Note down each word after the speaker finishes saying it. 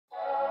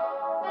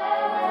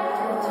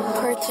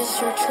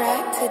Purchase your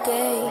track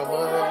today.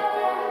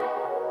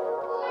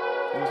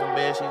 Using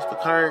bed sheets for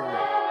curtain.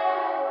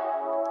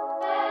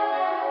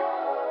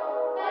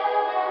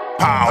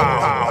 Pow.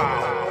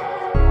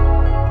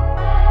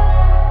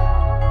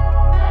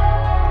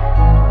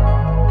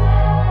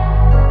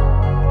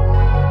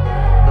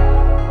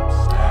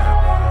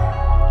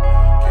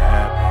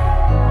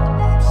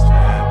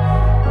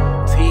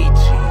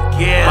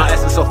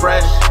 So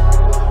fresh,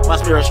 my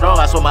spirit strong,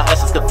 I swear my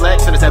essence can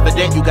flex. And it's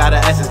evident you got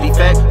an essence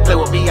defect. Play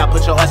with me, I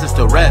put your essence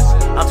to rest.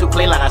 I'm too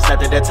clean like I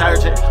slept in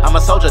detergent. I'm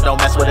a soldier, don't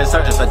mess with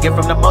insurgents. A gift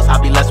from the most,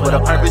 I'll be less with a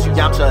purpose. You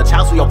Yamcha a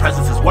child, so your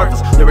presence is worthless.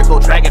 Lyrical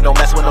dragon, don't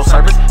mess with no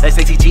service. They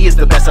say TG is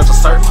the best as a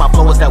surf. My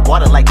flow is that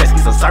water like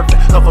Besky's a surfer.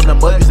 Come from the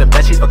mud, using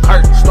bed sheets for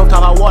curtains. Stove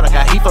top my water,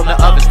 got heat from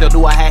the oven. Still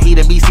knew I had heat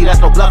in me, see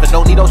that's no bluffing.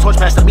 No need no torch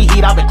match to me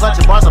heat, I've been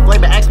clutching. Bars of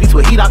flame and axe beats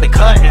with heat, I've been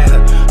cutting.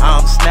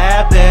 I'm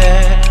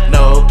snapping,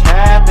 no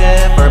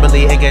capping.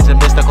 Verbally engaging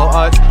mystical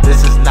arts,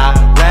 this is not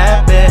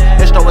rapping.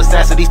 It's no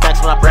assassin, these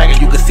facts when I'm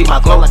bragging. You can see my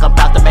glow like I'm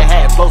Dr.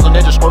 Manhattan. Flows on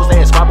ninja scrolls, they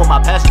inscribe on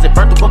my passions. It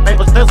burnt through book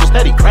papers, pencils,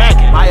 steady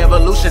cracking. My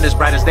evolution is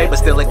bright as day, but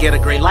still I get a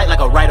green light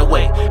like a right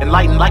away.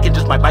 Enlightened like it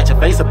just might bite your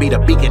face or be the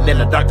beacon in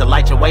the dark to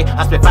light your way.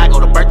 I spit fire, go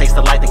to birthdays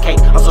to light the cake.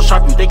 I'm so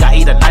sharp you think I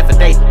eat a knife a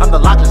day. I'm the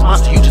lockless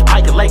monster, you just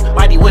pike and lake.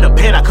 Mighty with a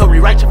pen, I could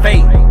rewrite your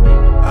fate.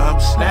 I'm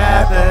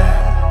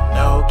snapping,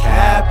 no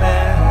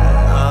capping.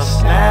 I'm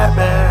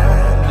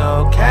snapping,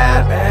 no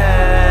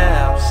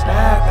capping. I'm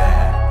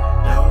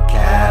snapping, no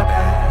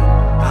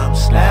capping. I'm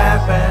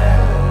snapping.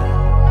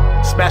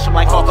 Smash him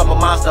like Hulk, I'm a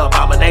monster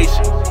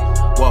abomination.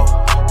 Whoa.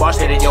 Bars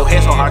hit in your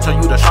head so hard,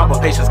 turn you to trauma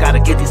patience. Gotta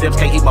get these M's,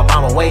 can't keep my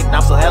mama waiting.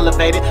 I'm so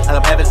elevated, and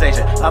I'm heaven's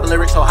agent. My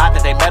lyrics so hot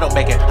that they metal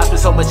making. I spit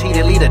so much heat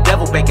it lead a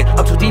devil bacon.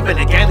 I'm too deep in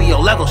the game, your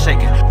level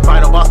shaking.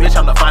 Final boss, bitch,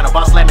 I'm the final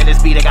boss. Slamming this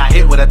beat, I got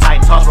hit with a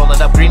titan toss. Rolling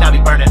up green, I be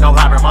burning, no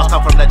hybrid moss.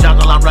 Come from the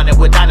jungle, I'm running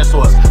with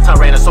dinosaurs.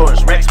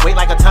 Tyrannosaurus Rex, weight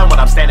like a ton when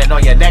I'm standing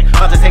on your neck.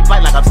 About to take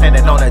flight like I'm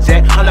standing on a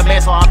jet. I'm the man,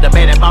 so I'm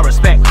demanding my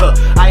respect.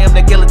 I am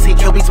the guillotine,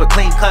 kill beats with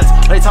clean cuts.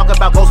 They talk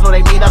about ghosts, no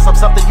they mean us. I'm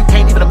something you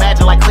can't even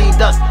imagine like clean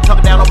dust.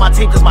 Talking down on my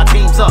team cause my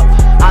team's up.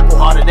 I go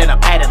harder than a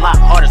padded lock,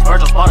 hardest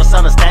Virgil, smarter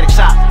son of static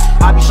shock.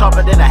 I be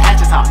sharper than a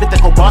hatchet top,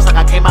 mythical boss like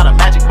I came out of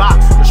magic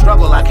box. The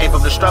struggle, I came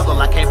from the struggle,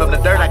 I came from the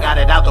dirt, I got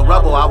it out the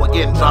rubble. I would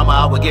get in drama,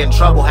 I would get in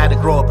trouble, had to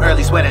grow up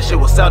early, swear that shit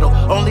was subtle.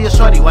 Only a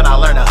shorty when I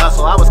learned to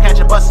hustle, I was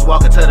catching buses,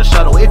 walking to the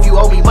shuttle. If you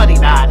owe me money,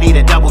 nah, I need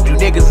it doubled. You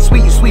niggas are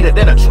sweet, you sweeter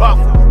than a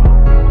truffle.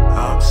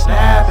 I'm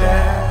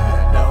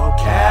snapping, no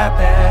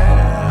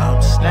capping.